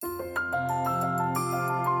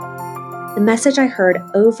the message I heard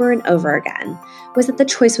over and over again was that the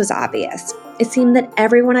choice was obvious. It seemed that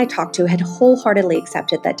everyone I talked to had wholeheartedly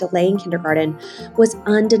accepted that delaying kindergarten was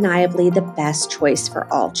undeniably the best choice for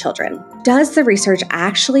all children. Does the research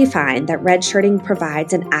actually find that redshirting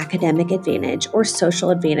provides an academic advantage or social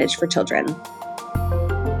advantage for children?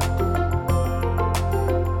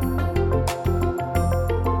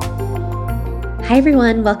 Hi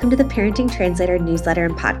everyone, welcome to the Parenting Translator newsletter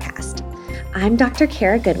and podcast. I'm Dr.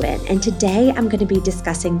 Kara Goodwin, and today I'm going to be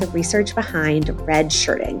discussing the research behind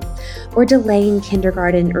redshirting, or delaying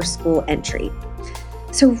kindergarten or school entry.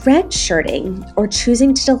 So redshirting, or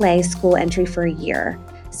choosing to delay school entry for a year,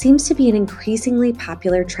 seems to be an increasingly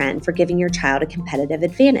popular trend for giving your child a competitive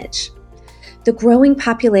advantage. The growing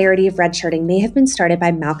popularity of redshirting may have been started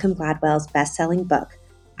by Malcolm Gladwell's best-selling book,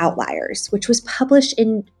 Outliers, which was published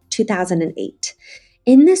in 2008.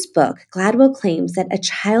 In this book, Gladwell claims that a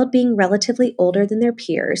child being relatively older than their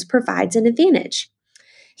peers provides an advantage.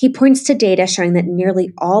 He points to data showing that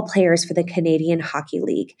nearly all players for the Canadian Hockey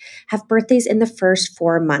League have birthdays in the first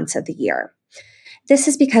 4 months of the year. This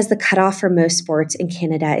is because the cutoff for most sports in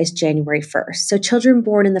Canada is January 1st, so children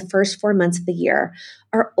born in the first 4 months of the year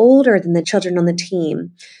are older than the children on the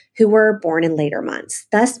team who were born in later months,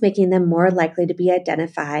 thus making them more likely to be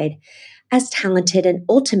identified as talented and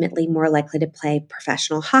ultimately more likely to play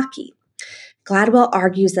professional hockey. Gladwell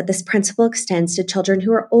argues that this principle extends to children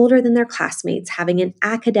who are older than their classmates, having an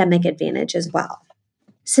academic advantage as well.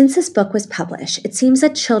 Since this book was published, it seems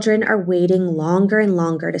that children are waiting longer and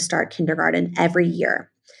longer to start kindergarten every year.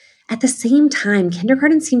 At the same time,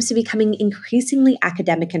 kindergarten seems to be becoming increasingly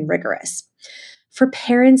academic and rigorous. For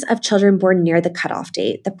parents of children born near the cutoff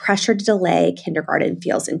date, the pressure to delay kindergarten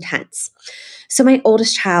feels intense. So my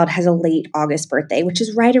oldest child has a late August birthday, which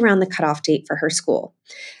is right around the cutoff date for her school.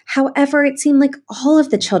 However, it seemed like all of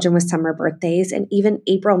the children with summer birthdays and even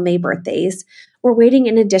April-May birthdays were waiting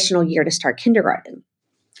an additional year to start kindergarten.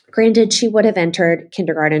 Granted, she would have entered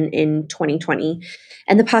kindergarten in 2020,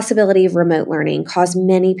 and the possibility of remote learning caused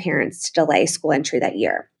many parents to delay school entry that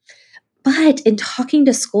year. But in talking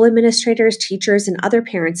to school administrators, teachers, and other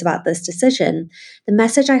parents about this decision, the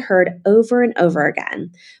message I heard over and over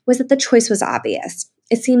again was that the choice was obvious.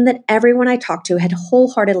 It seemed that everyone I talked to had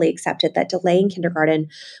wholeheartedly accepted that delaying kindergarten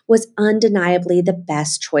was undeniably the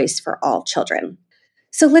best choice for all children.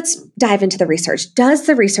 So let's dive into the research. Does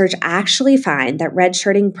the research actually find that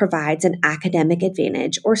redshirting provides an academic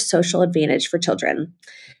advantage or social advantage for children?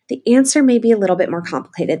 The answer may be a little bit more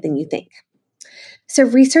complicated than you think. So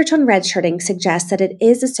research on redshirting suggests that it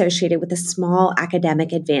is associated with a small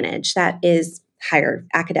academic advantage, that is higher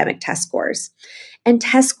academic test scores. And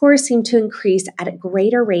test scores seem to increase at a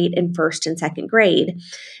greater rate in first and second grade,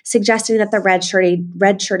 suggesting that the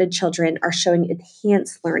redshirted children are showing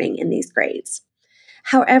enhanced learning in these grades.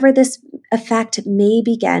 However, this effect may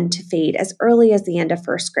begin to fade as early as the end of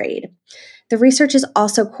first grade. The research is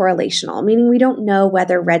also correlational, meaning we don't know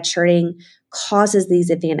whether redshirting causes these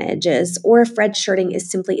advantages or if redshirting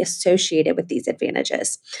is simply associated with these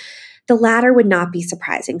advantages. The latter would not be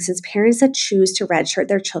surprising, since parents that choose to redshirt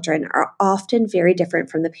their children are often very different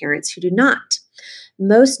from the parents who do not.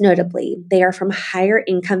 Most notably, they are from higher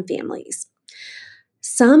income families.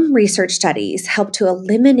 Some research studies help to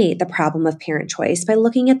eliminate the problem of parent choice by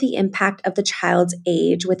looking at the impact of the child's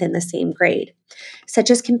age within the same grade,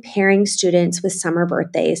 such as comparing students with summer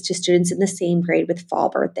birthdays to students in the same grade with fall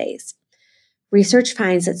birthdays. Research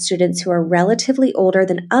finds that students who are relatively older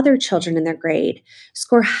than other children in their grade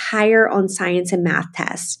score higher on science and math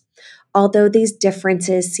tests. Although these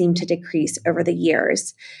differences seem to decrease over the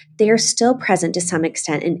years, they are still present to some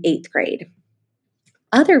extent in 8th grade.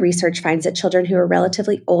 Other research finds that children who are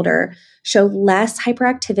relatively older show less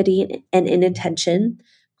hyperactivity and inattention,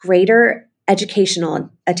 greater educational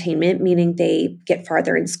attainment, meaning they get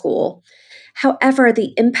farther in school. However,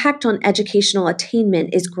 the impact on educational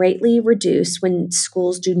attainment is greatly reduced when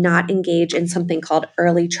schools do not engage in something called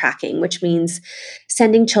early tracking, which means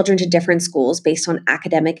sending children to different schools based on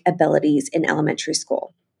academic abilities in elementary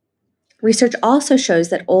school. Research also shows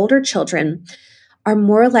that older children are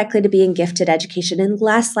more likely to be in gifted education and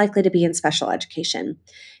less likely to be in special education.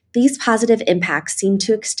 These positive impacts seem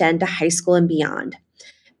to extend to high school and beyond.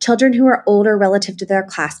 Children who are older relative to their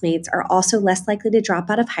classmates are also less likely to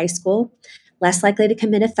drop out of high school, less likely to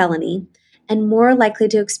commit a felony, and more likely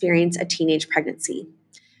to experience a teenage pregnancy.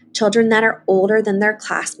 Children that are older than their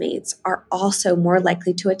classmates are also more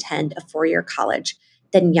likely to attend a 4-year college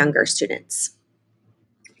than younger students.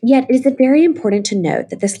 Yet it is very important to note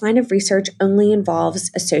that this line of research only involves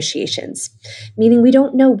associations, meaning we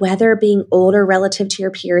don't know whether being older relative to your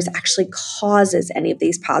peers actually causes any of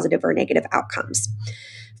these positive or negative outcomes.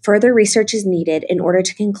 Further research is needed in order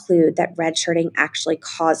to conclude that redshirting actually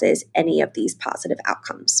causes any of these positive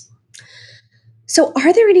outcomes. So,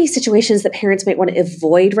 are there any situations that parents might want to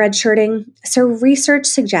avoid redshirting? So, research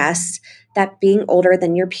suggests that being older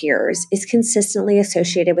than your peers is consistently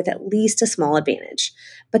associated with at least a small advantage.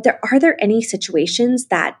 But are there any situations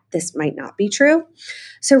that this might not be true?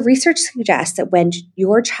 So, research suggests that when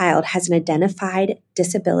your child has an identified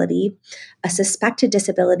disability, a suspected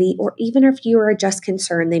disability, or even if you are just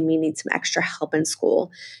concerned they may need some extra help in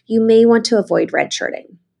school, you may want to avoid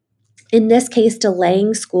redshirting. In this case,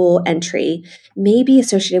 delaying school entry may be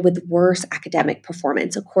associated with worse academic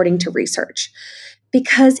performance, according to research,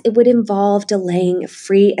 because it would involve delaying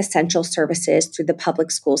free essential services through the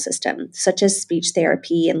public school system, such as speech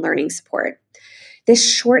therapy and learning support.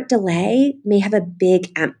 This short delay may have a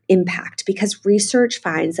big impact because research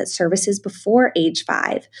finds that services before age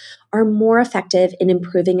 5 are more effective in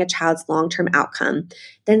improving a child's long-term outcome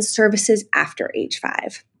than services after age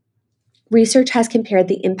 5. Research has compared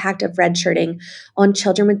the impact of redshirting on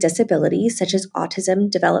children with disabilities, such as autism,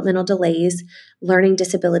 developmental delays, learning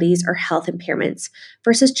disabilities, or health impairments,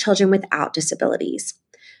 versus children without disabilities.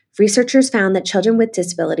 Researchers found that children with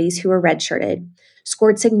disabilities who were redshirted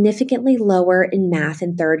scored significantly lower in math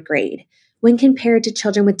in third grade when compared to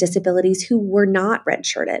children with disabilities who were not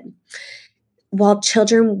redshirted, while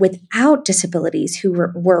children without disabilities who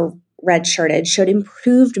were redshirted showed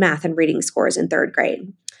improved math and reading scores in third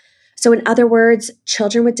grade. So, in other words,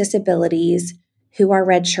 children with disabilities who are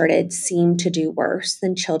redshirted seem to do worse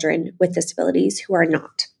than children with disabilities who are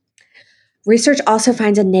not. Research also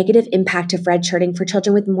finds a negative impact of redshirting for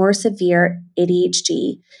children with more severe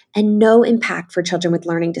ADHD and no impact for children with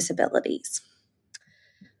learning disabilities.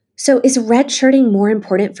 So, is redshirting more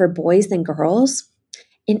important for boys than girls?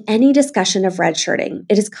 In any discussion of redshirting,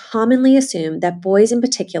 it is commonly assumed that boys in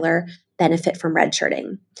particular benefit from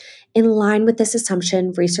redshirting. In line with this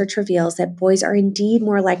assumption, research reveals that boys are indeed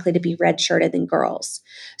more likely to be redshirted than girls.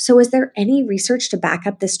 So, is there any research to back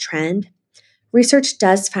up this trend? Research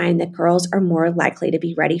does find that girls are more likely to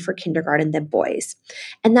be ready for kindergarten than boys,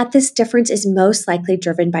 and that this difference is most likely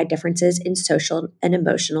driven by differences in social and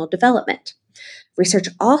emotional development. Research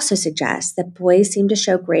also suggests that boys seem to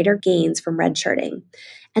show greater gains from redshirting,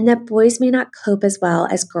 and that boys may not cope as well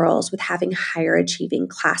as girls with having higher achieving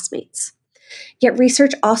classmates. Yet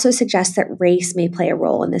research also suggests that race may play a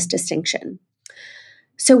role in this distinction.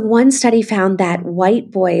 So one study found that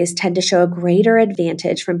white boys tend to show a greater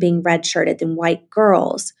advantage from being redshirted than white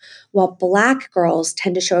girls, while black girls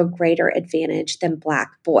tend to show a greater advantage than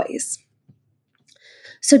black boys.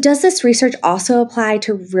 So does this research also apply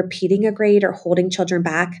to repeating a grade or holding children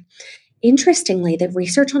back? Interestingly, the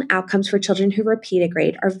research on outcomes for children who repeat a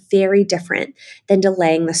grade are very different than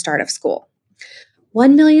delaying the start of school.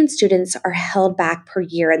 1 million students are held back per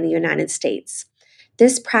year in the United States.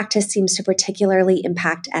 This practice seems to particularly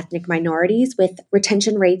impact ethnic minorities, with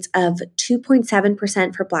retention rates of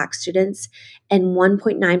 2.7% for Black students and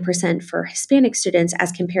 1.9% for Hispanic students,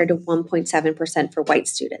 as compared to 1.7% for white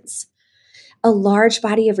students. A large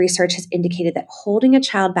body of research has indicated that holding a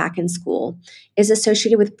child back in school is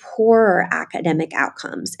associated with poorer academic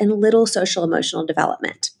outcomes and little social emotional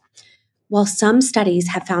development. While some studies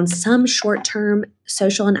have found some short-term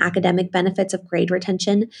social and academic benefits of grade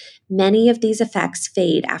retention, many of these effects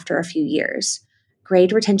fade after a few years.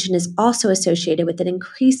 Grade retention is also associated with an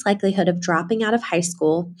increased likelihood of dropping out of high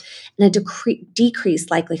school and a decreased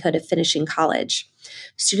likelihood of finishing college.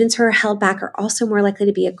 Students who are held back are also more likely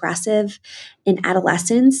to be aggressive in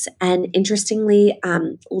adolescence, and interestingly,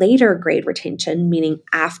 later grade retention, meaning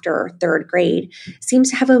after third grade,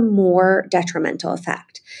 seems to have a more detrimental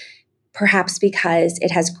effect, perhaps because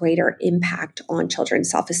it has greater impact on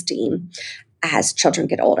children's self-esteem as children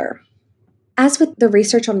get older. As with the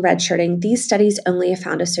research on redshirting, these studies only have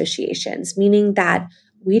found associations, meaning that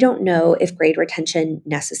we don't know if grade retention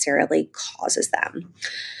necessarily causes them.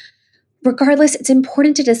 Regardless, it's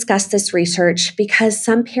important to discuss this research because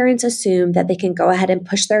some parents assume that they can go ahead and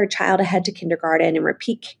push their child ahead to kindergarten and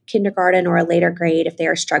repeat kindergarten or a later grade if they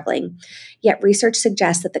are struggling. Yet research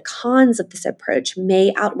suggests that the cons of this approach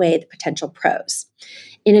may outweigh the potential pros.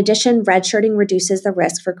 In addition, redshirting reduces the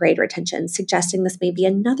risk for grade retention, suggesting this may be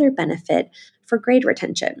another benefit for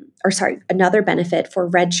another benefit for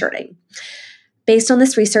redshirting. Based on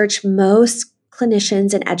this research, most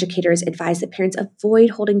clinicians and educators advise that parents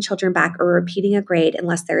avoid holding children back or repeating a grade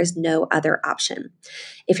unless there is no other option.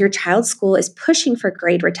 If your child's school is pushing for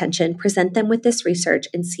grade retention, present them with this research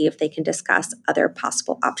and see if they can discuss other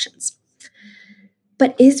possible options.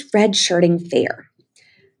 But is redshirting fair?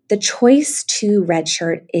 The choice to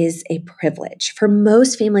redshirt is a privilege. For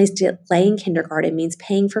most families, delaying kindergarten means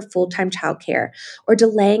paying for full-time childcare or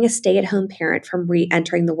delaying a stay-at-home parent from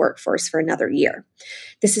re-entering the workforce for another year.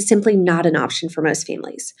 This is simply not an option for most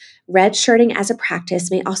families. Redshirting as a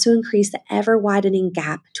practice may also increase the ever-widening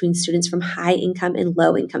gap between students from high-income and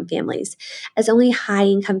low-income families, as only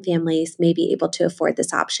high-income families may be able to afford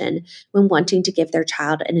this option when wanting to give their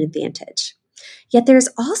child an advantage. Yet there's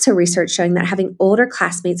also research showing that having older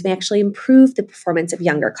classmates may actually improve the performance of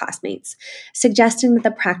younger classmates, suggesting that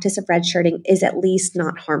the practice of redshirting is at least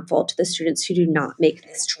not harmful to the students who do not make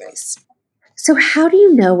this choice. So, how do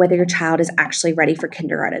you know whether your child is actually ready for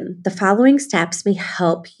kindergarten? The following steps may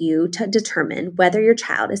help you to determine whether your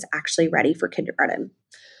child is actually ready for kindergarten.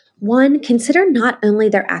 1, consider not only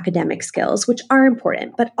their academic skills, which are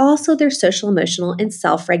important, but also their social, emotional, and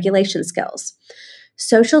self-regulation skills.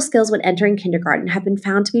 Social skills when entering kindergarten have been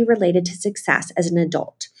found to be related to success as an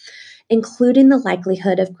adult, including the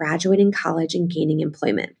likelihood of graduating college and gaining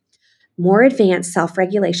employment. More advanced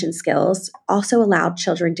self-regulation skills also allow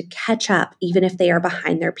children to catch up even if they are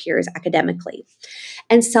behind their peers academically.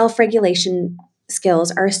 And self-regulation skills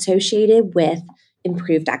are associated with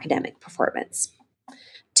improved academic performance.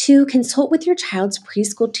 2, consult with your child's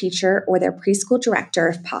preschool teacher or their preschool director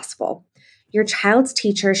if possible. Your child's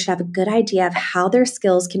teacher should have a good idea of how their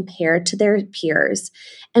skills compare to their peers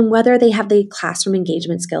and whether they have the classroom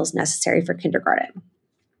engagement skills necessary for kindergarten.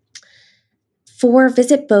 4,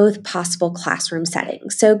 visit both possible classroom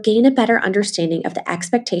settings. So gain a better understanding of the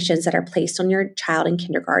expectations that are placed on your child in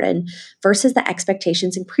kindergarten versus the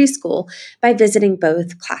expectations in preschool by visiting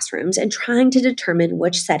both classrooms and trying to determine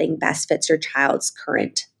which setting best fits your child's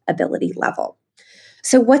current ability level.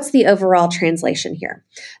 So what's the overall translation here?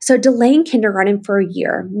 So delaying kindergarten for a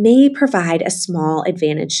year may provide a small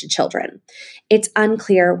advantage to children. It's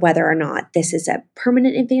unclear whether or not this is a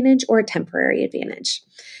permanent advantage or a temporary advantage.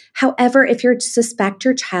 However, if you suspect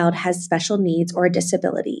your child has special needs or a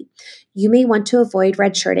disability, you may want to avoid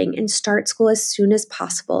redshirting and start school as soon as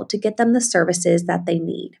possible to get them the services that they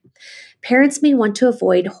need. Parents may want to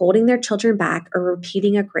avoid holding their children back or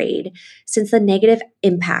repeating a grade, since the negative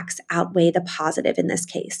impacts outweigh the positive in this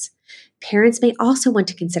case. Parents may also want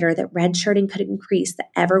to consider that redshirting could increase the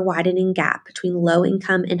ever-widening gap between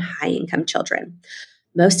low-income and high-income children.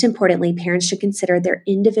 Most importantly, parents should consider their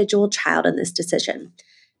individual child in this decision.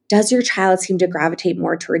 Does your child seem to gravitate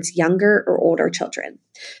more towards younger or older children?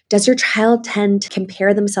 Does your child tend to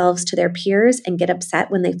compare themselves to their peers and get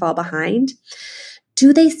upset when they fall behind?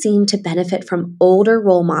 Do they seem to benefit from older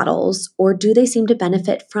role models, or do they seem to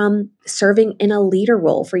benefit from serving in a leader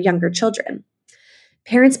role for younger children?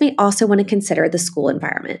 Parents may also want to consider the school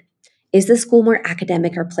environment. Is the school more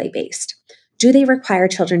academic or play-based? Do they require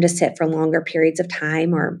children to sit for longer periods of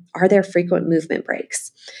time, or are there frequent movement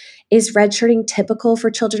breaks? Is redshirting typical for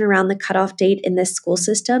children around the cutoff date in this school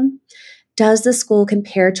system? Does the school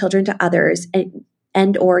compare children to others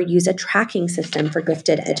and or use a tracking system for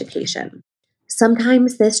gifted education?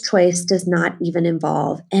 Sometimes this choice does not even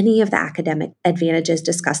involve any of the academic advantages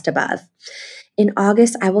discussed above. In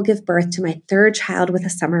August, I will give birth to my 3rd child with a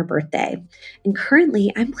summer birthday. And currently,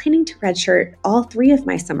 I'm planning to redshirt all 3 of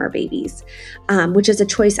my summer babies, which is a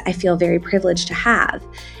choice I feel very privileged to have.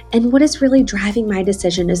 And what is really driving my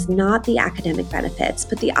decision is not the academic benefits,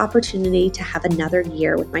 but the opportunity to have another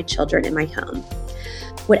year with my children in my home.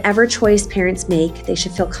 Whatever choice parents make, they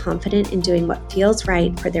should feel confident in doing what feels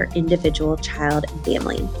right for their individual child and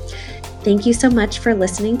family. Thank you so much for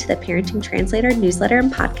listening to the Parenting Translator newsletter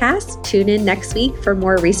and podcast. Tune in next week for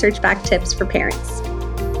more research-backed tips for parents.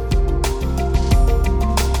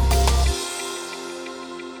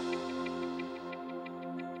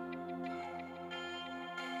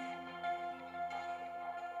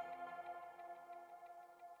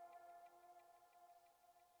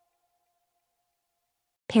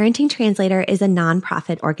 Parenting Translator is a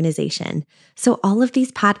nonprofit organization, so all of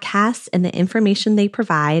these podcasts and the information they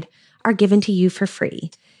provide are given to you for free.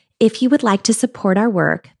 If you would like to support our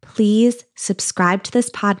work, please subscribe to this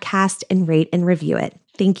podcast and rate and review it.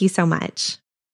 Thank you so much.